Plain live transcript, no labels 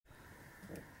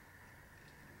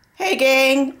Okay,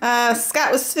 gang,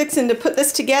 Scott was fixing to put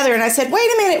this together, and I said, wait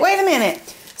a minute.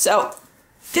 So,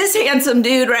 this handsome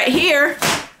dude right here.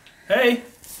 Hey.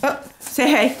 Oh, say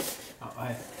hey. Oh,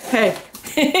 hi.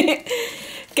 Hey.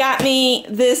 Got me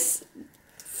this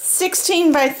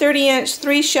 16 by 30 inch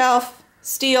 3-shelf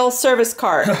steel service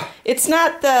cart. It's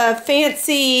not the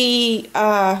fancy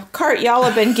cart y'all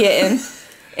have been getting,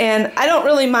 and I don't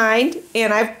really mind,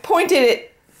 and I've pointed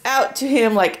it out to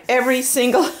him like every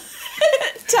single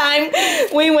time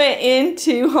we went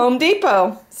into Home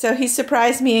Depot. So he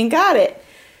surprised me and got it.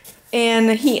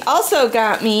 And he also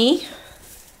got me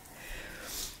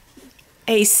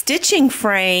a stitching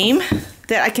frame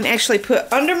that I can actually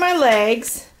put under my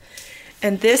legs.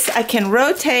 And this I can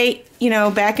rotate, you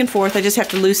know, back and forth. I just have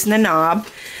to loosen the knob.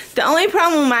 The only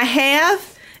problem I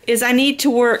have is I need to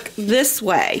work this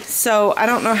way. So I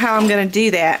don't know how I'm going to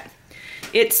do that.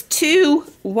 It's too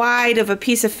wide of a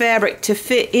piece of fabric to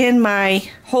fit in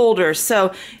my holder.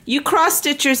 So you cross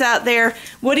stitchers out there,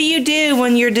 what do you do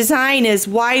when your design is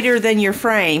wider than your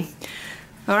frame?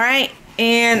 Alright,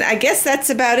 and I guess that's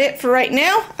about it for right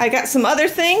now. I got some other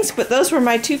things, but those were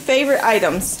my 2 favorite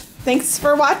items. Thanks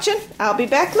for watching. I'll be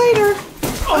back later.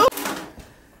 Oh.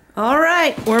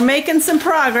 Alright, we're making some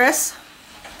progress.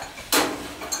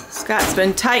 Scott's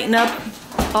been tightening up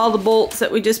all the bolts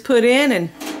that we just put in, and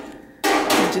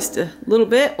just a little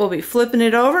bit, we'll be flipping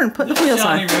it over and putting the wheels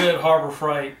on. Shiny red Harbor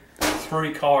Freight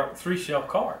 3-shelf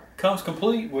cart comes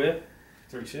complete with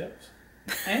 3 shelves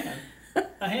and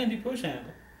a handy push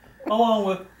handle, along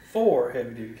with 4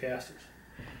 heavy-duty casters.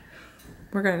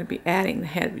 We're going to be adding the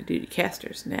heavy-duty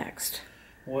casters next.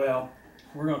 Well,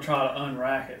 we're going to try to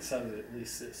unrack it so that it at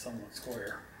least sits somewhat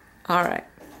square. All right.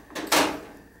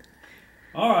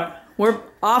 All right. We're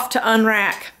off to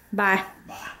unrack. Bye.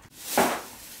 Bye.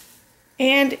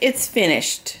 And it's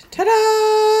finished.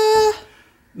 Ta-da!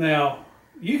 Now,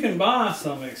 you can buy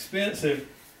some expensive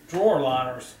drawer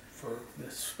liners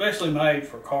especially made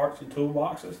for carts and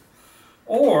toolboxes,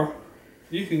 or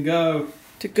you can go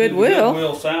to Goodwill.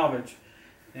 Goodwill Salvage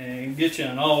and get you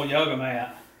an old yoga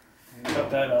mat and cut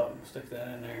that up and stick that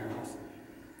in there.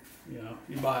 You know,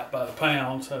 you buy it by the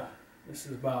pound, so this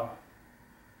is about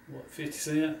what, 50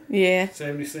 cents? Yeah.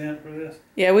 70 cents for this?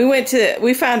 Yeah,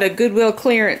 we found a Goodwill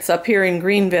clearance up here in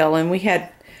Greenville, and we had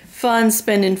fun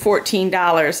spending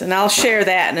 $14, and I'll share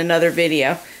that in another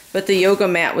video. But the yoga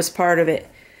mat was part of it.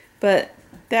 But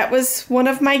that was one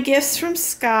of my gifts from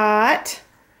Scott,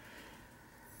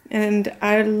 and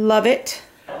I love it.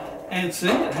 And see,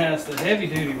 it has the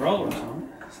heavy-duty rollers on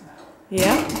it.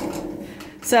 Yeah.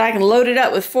 So I can load it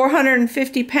up with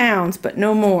 450 pounds, but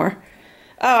no more.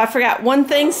 Oh, I forgot one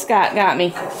thing Scott got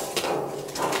me.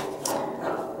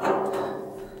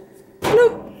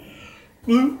 Bloop.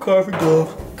 Blue carving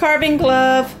glove. Carving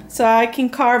glove, so I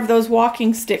can carve those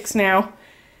walking sticks now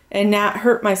and not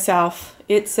hurt myself.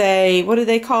 It's a, what do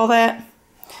they call that?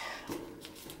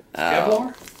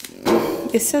 Kevlar?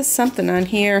 It says something on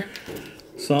here.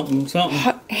 Something.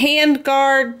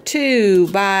 Handguard 2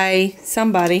 by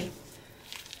somebody.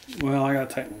 Well, I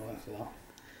gotta take my glasses off.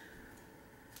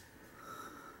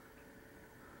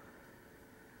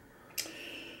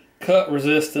 Cut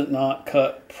resistant, not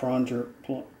cut puncture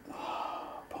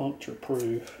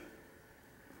proof.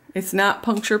 It's not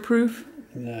puncture proof?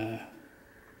 Nah.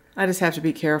 I just have to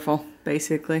be careful,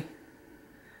 basically.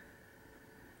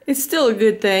 It's still a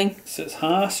good thing. It says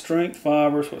high strength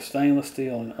fibers with stainless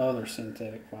steel and other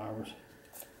synthetic fibers.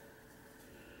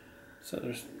 So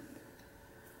there's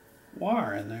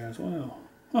wire in there as well.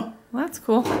 Huh. Well, that's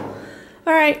cool.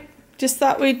 Alright, just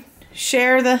thought we'd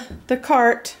share the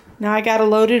cart. Now I gotta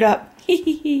load it up. Hee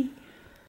hee hee.